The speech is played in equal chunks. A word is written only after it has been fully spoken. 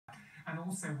And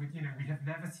also, we have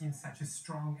never seen such a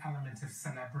strong element of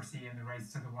celebrity in the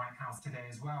race to the White House today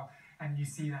as well. And you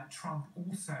see that Trump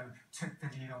also took the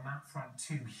lead on that front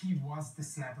too. He was the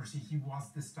celebrity, he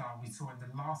was the star. We saw in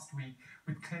the last week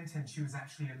with Clinton, she was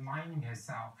actually aligning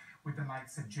herself with the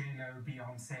likes of J-Lo,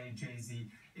 Beyonce, Jay-Z,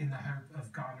 in the hope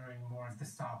of garnering more of the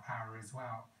star power as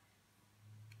well.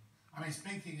 I mean,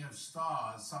 speaking of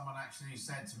stars, someone actually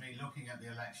said to me, looking at the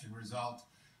election result,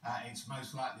 it's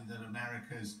most likely that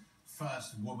America's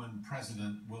first woman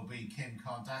president will be Kim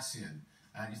Kardashian.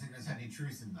 Do you think there's any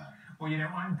truth in that? Well,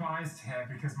 I'm biased here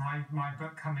because my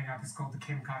book coming up is called The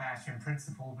Kim Kardashian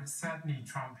Principle, but certainly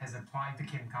Trump has applied the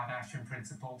Kim Kardashian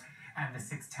Principle and the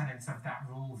 6 tenets of that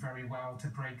rule very well to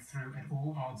break through at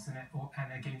all odds and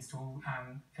against all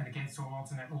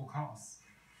odds and at all costs.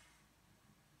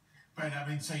 But I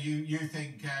mean, so you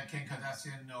think Kim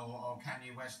Kardashian or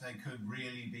Kanye West, they could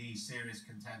really be serious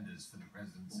contenders for the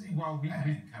presidency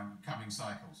in coming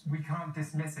cycles? We can't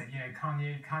dismiss it.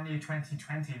 Kanye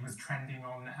 2020 was trending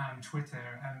on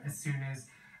Twitter as soon as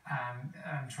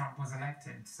Trump was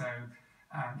elected. So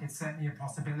it's certainly a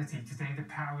possibility. Today the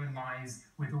power lies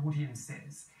with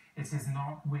audiences. It is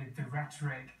not with the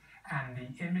rhetoric and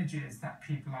the images that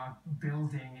people are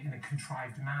building in a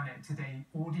contrived manner. Today,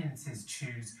 audiences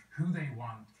choose who they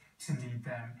want to lead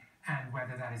them, and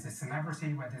whether that is a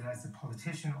celebrity, whether that is a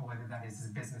politician, or whether that is a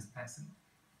business person.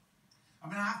 I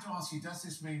mean, I have to ask you, does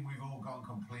this mean we've all gone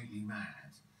completely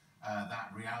mad?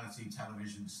 That reality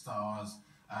television stars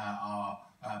are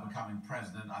becoming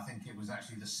president? I think it was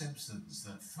actually The Simpsons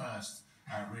that first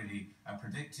really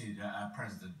predicted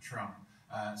President Trump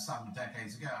some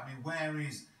decades ago. I mean, where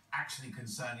is actually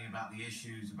concerning about the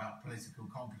issues about political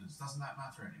competence? Doesn't that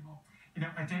matter anymore?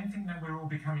 I don't think that we're all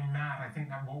becoming mad. I think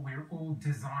that what we're all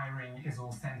desiring is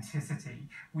authenticity.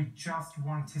 We just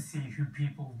want to see who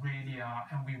people really are,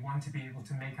 and we want to be able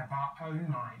to make up our own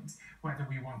minds whether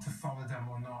we want to follow them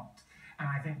or not. And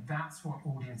I think that's what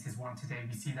audiences want today.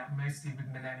 We see that mostly with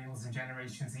millennials and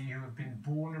Generation Z who have been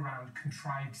born around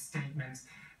contrived statements.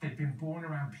 They've been born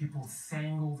around people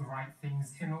saying all the right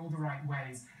things in all the right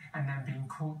ways, and then being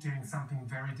caught doing something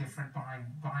very different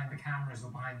behind the cameras or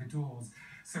behind the doors.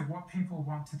 So what people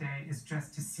want today is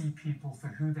just to see people for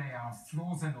who they are,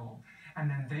 flaws and all, and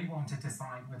then they want to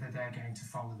decide whether they're going to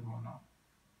follow them or not.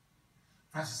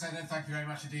 Professor Seder, thank you very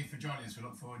much indeed for joining us. We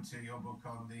look forward to your book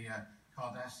on the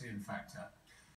Kardashian factor.